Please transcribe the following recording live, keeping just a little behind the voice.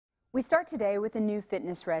We start today with a new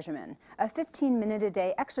fitness regimen, a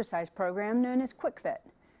 15-minute-a-day exercise program known as QuickFit.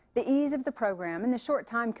 The ease of the program and the short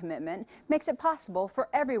time commitment makes it possible for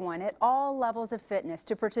everyone at all levels of fitness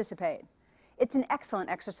to participate. It's an excellent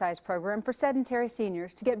exercise program for sedentary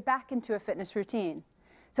seniors to get back into a fitness routine.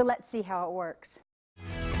 So let's see how it works.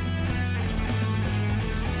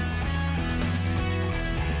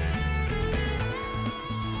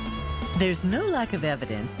 There's no lack of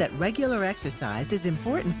evidence that regular exercise is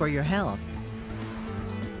important for your health.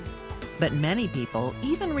 But many people,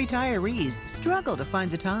 even retirees, struggle to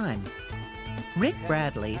find the time. Rick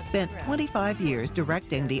Bradley spent 25 years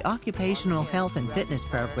directing the Occupational Health and Fitness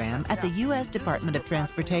Program at the U.S. Department of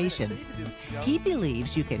Transportation. He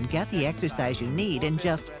believes you can get the exercise you need in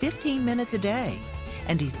just 15 minutes a day,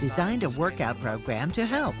 and he's designed a workout program to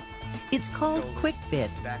help. It's called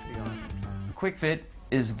QuickFit. QuickFit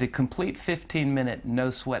is the complete 15-minute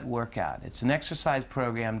no-sweat workout. It's an exercise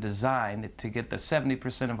program designed to get the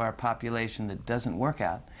 70% of our population that doesn't work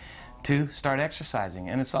out to start exercising.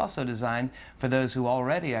 And it's also designed for those who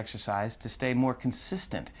already exercise to stay more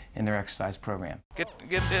consistent in their exercise program.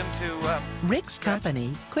 Rick's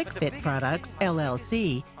company, QuickFit Products,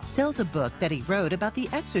 LLC, sells a book that he wrote about the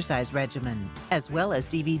exercise regimen, as well as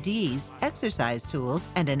DVDs, exercise tools,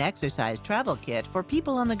 and an exercise travel kit for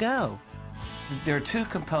people on the go. There are two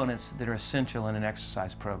components that are essential in an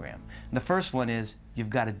exercise program. The first one is you've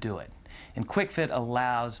got to do it. And QuickFit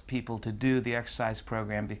allows people to do the exercise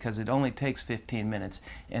program because it only takes 15 minutes.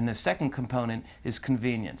 And the second component is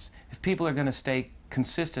convenience. If people are going to stay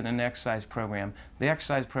consistent in an exercise program, the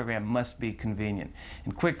exercise program must be convenient.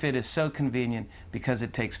 And QuickFit is so convenient because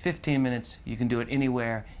it takes 15 minutes. You can do it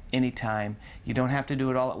anywhere, anytime. You don't have to do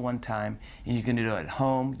it all at one time. And you can do it at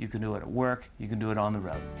home, you can do it at work, you can do it on the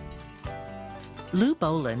road. Lou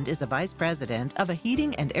Boland is a vice president of a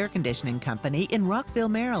heating and air conditioning company in Rockville,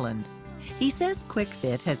 Maryland. He says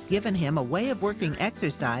QuickFit has given him a way of working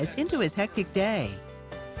exercise into his hectic day.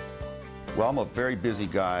 Well, I'm a very busy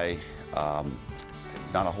guy, not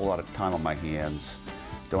a whole lot of time on my hands,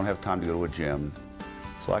 don't have time to go to a gym,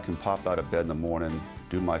 so I can pop out of bed in the morning,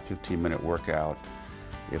 do my 15-minute workout.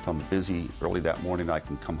 If I'm busy early that morning, I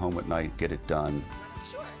can come home at night, get it done.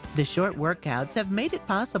 The short workouts have made it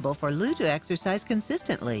possible for Lou to exercise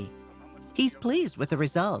consistently. He's pleased with the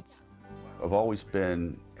results. I've always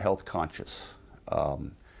been health conscious,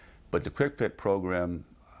 but the QuickFit program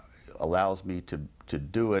allows me to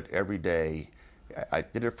do it every day. I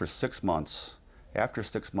did it for 6 months. After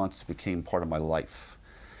 6 months, it became part of my life.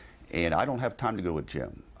 And I don't have time to go to a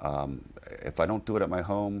gym. If I don't do it at my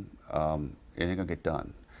home, it ain't gonna get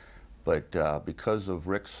done. But because of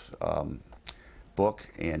Rick's book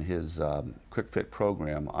and his QuickFit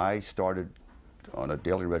program, I started on a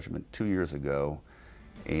daily regimen 2 years ago,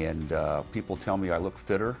 and people tell me I look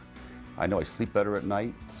fitter. I know I sleep better at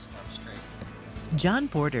night. John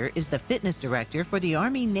Porter is the fitness director for the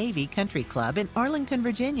Army-Navy Country Club in Arlington,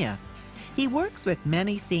 Virginia. He works with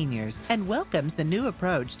many seniors and welcomes the new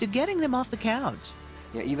approach to getting them off the couch.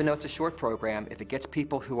 You know, even though it's a short program, if it gets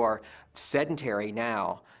people who are sedentary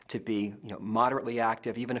now to be moderately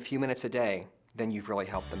active, even a few minutes a day, then you've really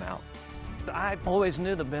helped them out. I always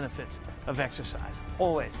knew the benefits of exercise,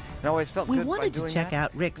 always. And I always felt good by doing that. We wanted to check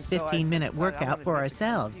out Rick's 15-minute workout for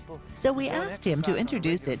ourselves, so we asked him to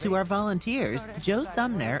introduce it to our volunteers, Joe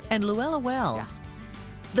Sumner and Luella Wells.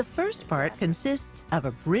 The first part consists of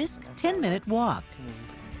a brisk 10-minute walk.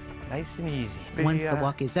 Nice and easy. Once the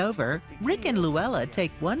walk is over, Rick and Luella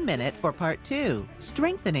take 1 minute for part 2,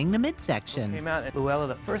 strengthening the midsection. Came out, Luella,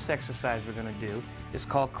 the first exercise we're going to do is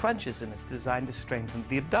called crunches, and it's designed to strengthen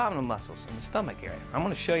the abdominal muscles in the stomach area. I'm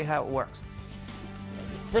going to show you how it works.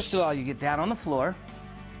 First of all, you get down on the floor,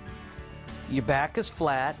 your back is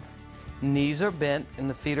flat, knees are bent, and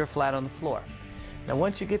the feet are flat on the floor. Now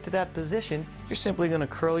once you get to that position, you're simply going to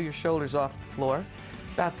curl your shoulders off the floor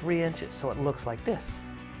about 3 inches, so it looks like this.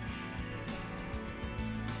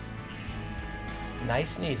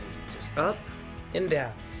 Nice and easy, just up and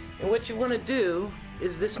down. And what you want to do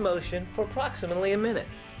is this motion for approximately a minute.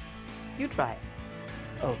 You try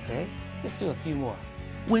it. Okay, let's do a few more.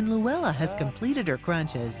 When Luella has completed her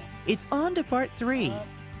crunches, it's on to part 3.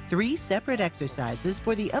 3 separate exercises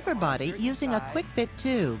for the upper body using a QuickFit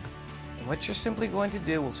tube. And what you're simply going to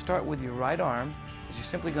do, we'll start with your right arm, is you're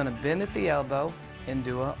simply going to bend at the elbow and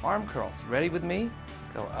do an arm curl. Ready with me?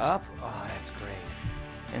 Go up, oh that's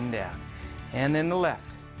great, and down. And then the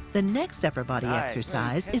left. The next upper body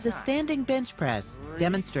exercise is a standing bench press,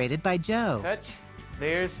 demonstrated by Joe. Touch,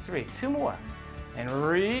 there's 3. 2 more. And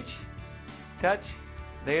reach, touch,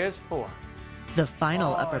 there's 4. The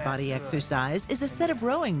final upper body exercise is a set of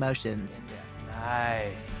rowing motions.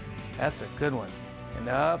 Nice. That's a good one. And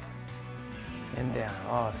up and down.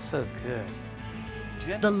 Oh, so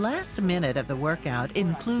good. The last minute of the workout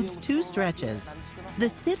includes 2 stretches, the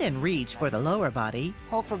sit and reach for the lower body,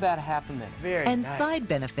 Hold for about a half a minute. Very and nice. side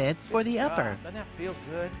benefits for the upper. Doesn't that feel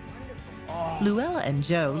good? Luella and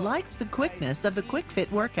Joe liked the quickness of the QuickFit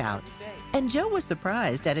workout, and Joe was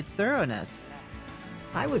surprised at its thoroughness.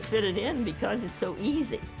 I would fit it in because it's so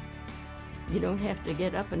easy. You don't have to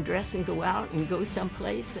get up and dress and go out and go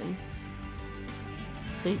someplace, and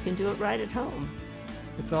so you can do it right at home.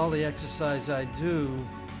 With all the exercise I do,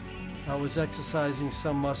 I was exercising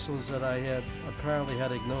some muscles that I had apparently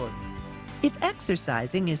had ignored. If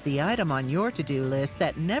exercising is the item on your to-do list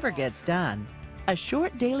that never gets done, a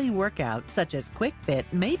short daily workout such as QuickFit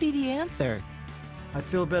may be the answer. I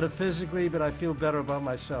feel better physically, but I feel better about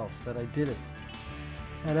myself that I did it.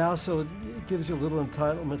 And also, it gives you a little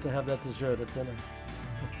entitlement to have that dessert at dinner.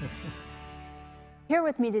 Here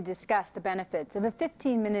with me to discuss the benefits of a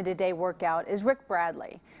 15-minute-a-day workout is Rick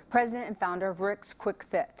Bradley, president and founder of Rick's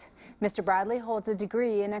QuickFit. Mr. Bradley holds a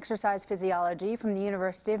degree in exercise physiology from the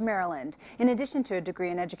University of Maryland, in addition to a degree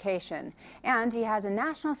in education, and he has a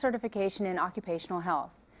national certification in occupational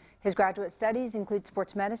health. His graduate studies include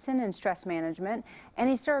sports medicine and stress management, and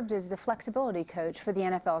he served as the flexibility coach for the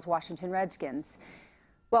NFL's Washington Redskins.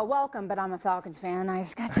 Well, welcome, but I'm a Falcons fan. I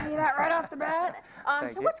just got to tell you that right off the bat.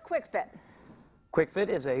 So what's QuickFit? QuickFit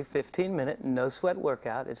is a 15-minute no-sweat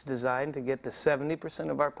workout. It's designed to get the 70%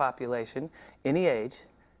 of our population, any age,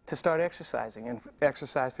 to start exercising and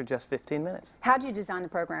exercise for just 15 minutes. How did you design the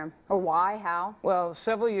program? Or why? How? Well,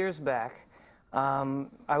 several years back,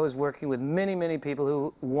 I was working with many people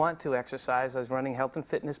who want to exercise. I was running health and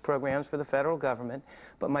fitness programs for the federal government,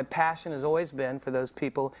 but my passion has always been for those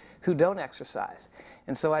people who don't exercise.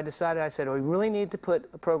 And so I decided, I said, we really need to put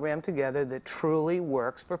a program together that truly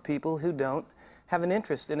works for people who don't have an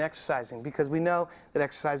interest in exercising, because we know that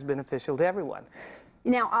exercise is beneficial to everyone.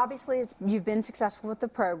 Now, obviously, you've been successful with the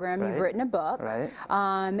program. Right. You've written a book. Right.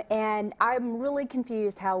 And I'm really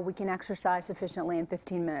confused how we can exercise sufficiently in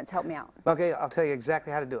 15 minutes. Help me out. Okay, I'll tell you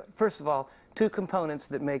exactly how to do it. First of all, 2 components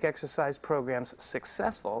that make exercise programs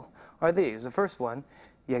successful are these. The first one,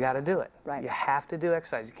 you got to do it. Right. You have to do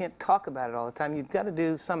exercise. You can't talk about it all the time. You've got to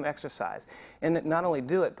do some exercise. And not only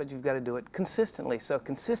do it, but you've got to do it consistently. So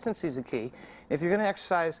consistency is the key. If you're going to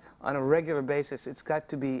exercise on a regular basis, it's got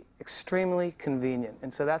to be extremely convenient.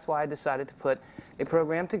 And so that's why I decided to put a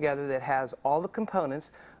program together that has all the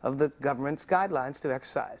components of the government's guidelines to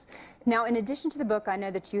exercise. Now, in addition to the book, I know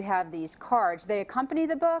that you have these cards. They accompany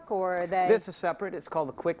the book, or are they? It's a separate. It's called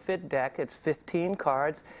the QuickFit Deck. It's 15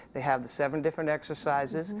 cards. They have the 7 different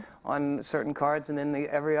exercises on certain cards, and then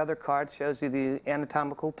every other card shows you the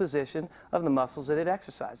anatomical position of the muscles that it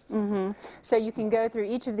exercises. So you can go through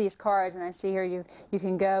each of these cards, and I see here you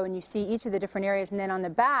can go and you see each of the different areas, and then on the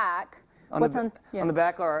back, On the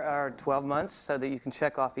back are 12 months, so that you can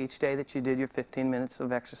check off each day that you did your 15 minutes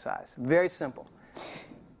of exercise. Very simple.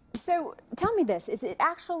 So tell me this, is it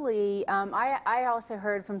actually, I also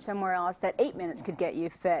heard from somewhere else that 8 minutes could get you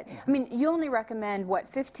fit. I mean, you only recommend, what,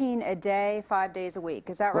 15 a day, 5 days a week,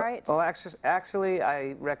 is that right? Well, actually,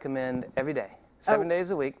 I recommend every day. 7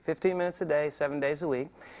 days a week, 15 minutes a day, 7 days a week.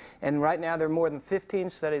 And right now there are more than 15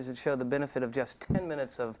 studies that show the benefit of just 10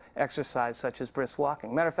 minutes of exercise, such as brisk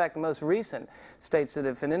walking. Matter of fact, the most recent states that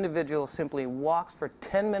if an individual simply walks for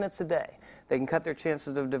 10 minutes a day, they can cut their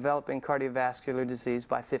chances of developing cardiovascular disease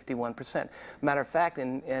by 51%. Matter of fact,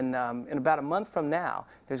 in about a month from now,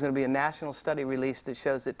 there's going to be a national study released that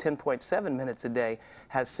shows that 10.7 minutes a day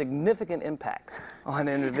has significant impact on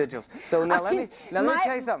individuals. So now let me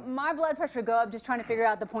tell you something. My blood pressure would go up just trying to figure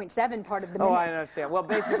out the 0.7 part of the minute. Oh, I understand. Well,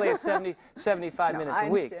 basically it's 75 minutes a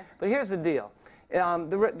week. But here's the deal.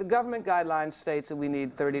 The government guidelines states that we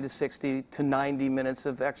need 30 to 60 to 90 minutes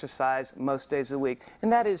of exercise most days of the week.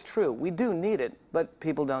 And that is true. We do need it, but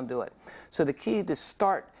people don't do it. So the key to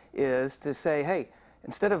start is to say, hey,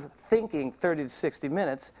 instead of thinking 30 to 60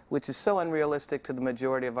 minutes, which is so unrealistic to the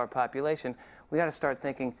majority of our population, we got to start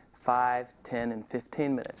thinking 5, 10, and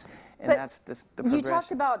 15 minutes. And but that's the progression. You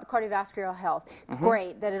talked about the cardiovascular health.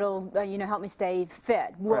 Great, that it'll help me stay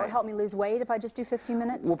fit. Will it help me lose weight if I just do 15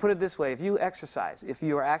 minutes? We'll put it this way. If you exercise, if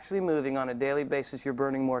you are actually moving on a daily basis, you're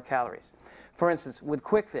burning more calories. For instance, with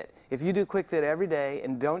QuickFit, if you do QuickFit every day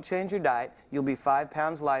and don't change your diet, you'll be 5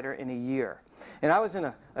 pounds lighter in a year. And I was in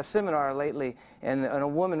a seminar lately, and a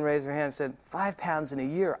woman raised her hand and said, 5 pounds in a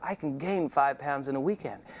year, I can gain 5 pounds in a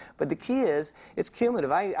weekend. But the key is, it's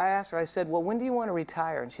cumulative. I asked her, I said, well, when do you want to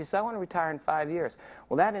retire? And she said, I want to retire in 5 years.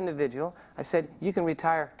 Well, that individual, I said, you can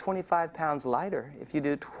retire 25 pounds lighter if you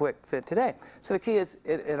do Quick Fit today. So the key is,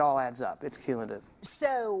 it all adds up. It's cumulative.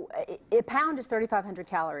 So a pound is 3,500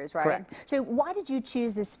 calories, right? Correct. So why did you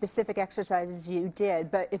choose the specific exercises you did?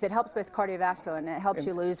 But if it helps with cardiovascular and it helps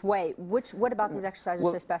you lose weight, what about these exercises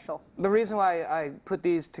is so special? The reason why I put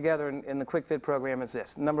these together in the Quick Fit program is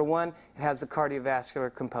this. Number one, it has the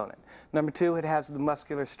cardiovascular component. Number two, it has the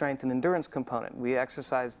muscular strength and endurance component. We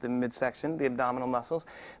exercise the midsection, the abdominal muscles,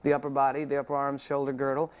 the upper body, the upper arms, shoulder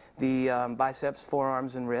girdle, the biceps,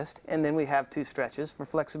 forearms, and wrist. And then we have 2 stretches for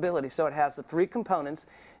flexibility. So it has the 3 components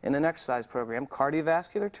in an exercise program: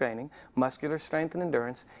 cardiovascular training, muscular strength and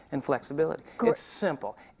endurance, and flexibility. It's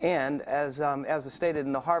simple. And as was stated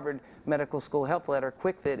in the Harvard Medical School Health Letter,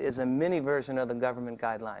 Quick Fit is a mini version of the government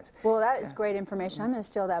guidelines. Well, that is great information. I'm going to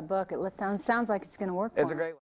steal that book. It sounds like it's going to work for us. It's a great one.